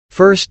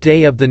First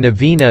day of the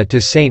Novena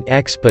to Saint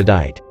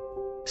Expedite.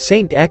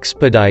 Saint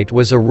Expedite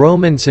was a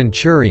Roman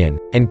centurion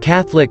and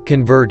Catholic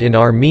convert in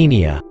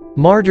Armenia,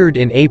 martyred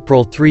in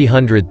April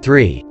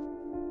 303.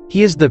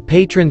 He is the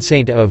patron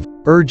saint of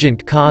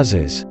urgent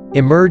causes,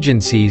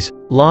 emergencies,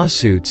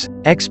 lawsuits,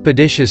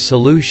 expeditious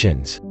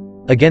solutions,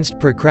 against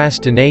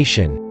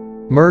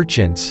procrastination,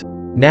 merchants,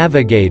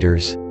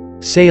 navigators,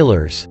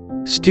 sailors,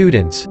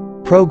 students,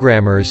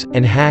 programmers,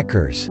 and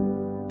hackers.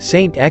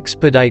 Saint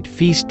Expedite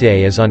feast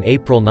day is on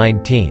April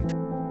 19th.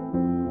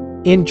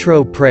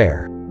 Intro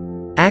Prayer.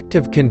 Act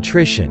of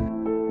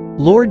Contrition.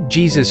 Lord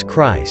Jesus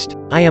Christ,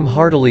 I am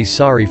heartily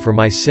sorry for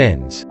my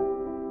sins.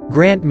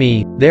 Grant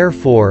me,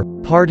 therefore,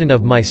 pardon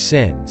of my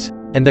sins,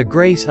 and the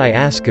grace I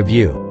ask of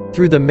you,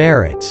 through the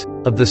merits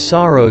of the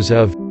sorrows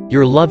of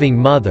your loving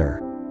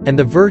Mother, and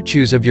the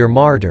virtues of your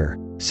martyr,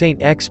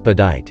 Saint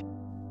Expedite.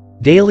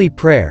 Daily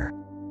Prayer.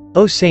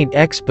 O Saint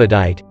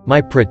Expedite,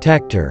 my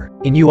protector,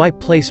 in you I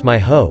place my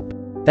hope,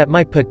 that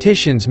my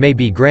petitions may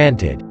be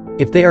granted,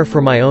 if they are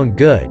for my own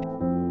good.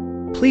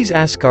 Please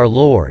ask our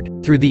Lord,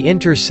 through the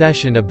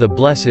intercession of the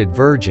Blessed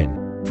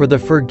Virgin, for the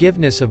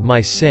forgiveness of my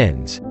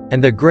sins,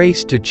 and the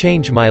grace to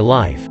change my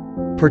life,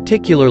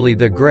 particularly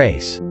the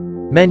grace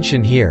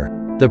mentioned here,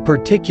 the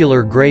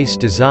particular grace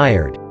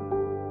desired.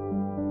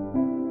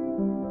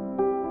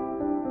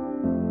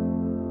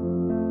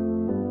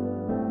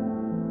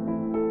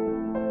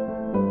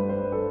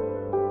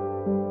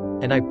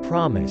 And I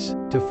promise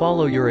to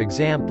follow your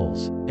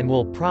examples, and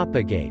will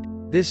propagate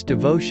this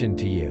devotion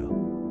to you.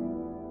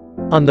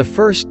 On the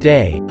first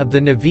day of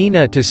the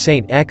Novena to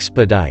Saint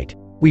Expedite,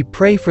 we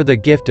pray for the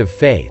gift of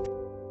faith.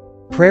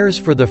 Prayers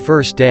for the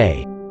first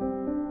day.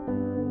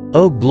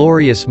 O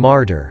glorious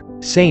martyr,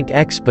 Saint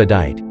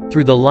Expedite,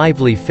 through the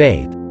lively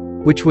faith,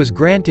 which was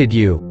granted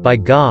you by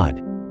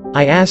God,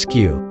 I ask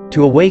you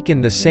to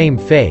awaken the same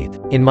faith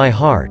in my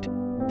heart,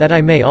 that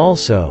I may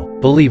also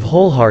believe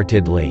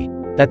wholeheartedly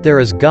that there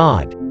is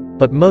God,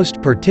 but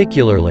most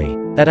particularly,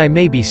 that I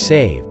may be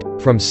saved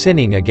from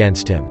sinning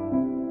against Him.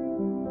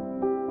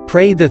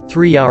 Pray the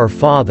three Our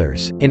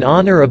Fathers, in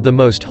honor of the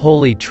Most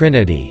Holy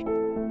Trinity.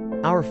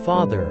 Our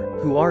Father,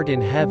 who art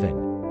in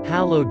heaven,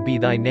 hallowed be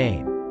thy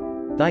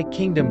name. Thy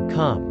kingdom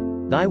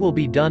come, thy will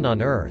be done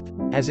on earth,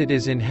 as it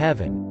is in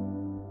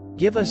heaven.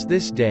 Give us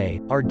this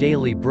day our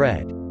daily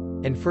bread,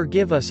 and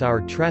forgive us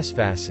our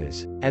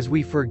trespasses, as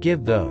we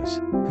forgive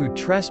those who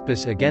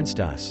trespass against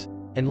us.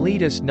 And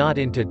lead us not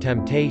into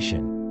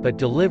temptation, but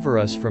deliver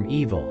us from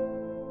evil.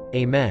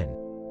 Amen.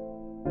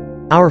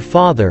 Our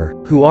Father,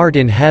 who art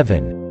in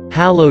heaven,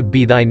 hallowed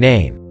be thy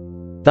name.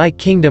 Thy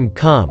kingdom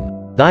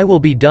come, thy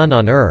will be done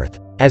on earth,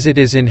 as it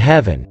is in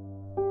heaven.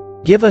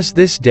 Give us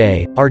this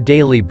day our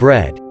daily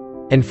bread,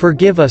 and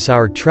forgive us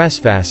our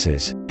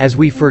trespasses, as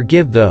we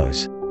forgive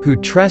those who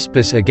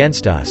trespass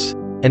against us.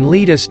 And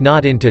lead us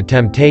not into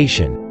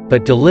temptation,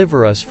 but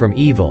deliver us from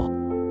evil.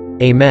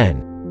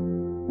 Amen.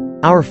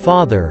 Our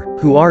Father,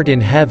 who art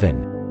in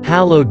heaven,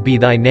 hallowed be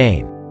thy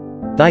name.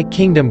 Thy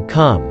kingdom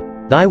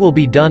come, thy will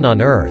be done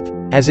on earth,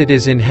 as it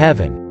is in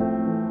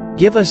heaven.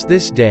 Give us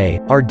this day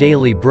our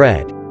daily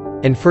bread,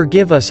 and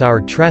forgive us our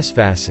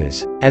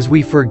trespasses, as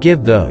we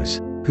forgive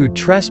those who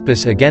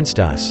trespass against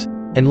us.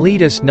 And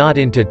lead us not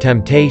into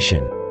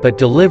temptation, but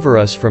deliver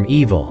us from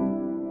evil.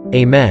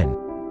 Amen.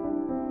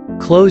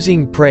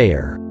 Closing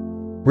Prayer.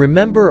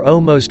 Remember,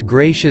 O most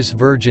gracious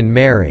Virgin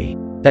Mary,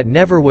 that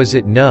never was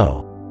it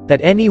known that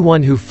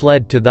anyone who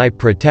fled to thy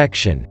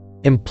protection,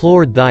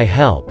 implored thy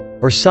help,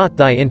 or sought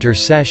thy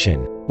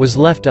intercession, was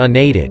left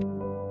unaided.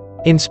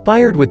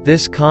 Inspired with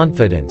this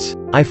confidence,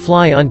 I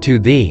fly unto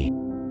thee,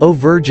 O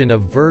Virgin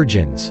of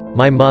Virgins,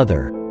 my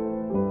Mother.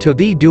 To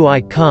thee do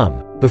I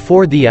come,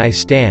 before thee I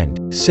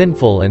stand,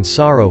 sinful and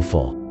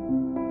sorrowful.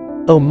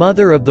 O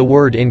Mother of the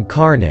Word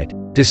incarnate,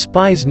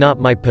 despise not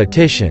my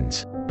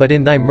petitions, but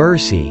in thy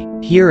mercy,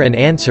 hear and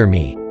answer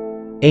me.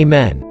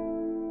 Amen.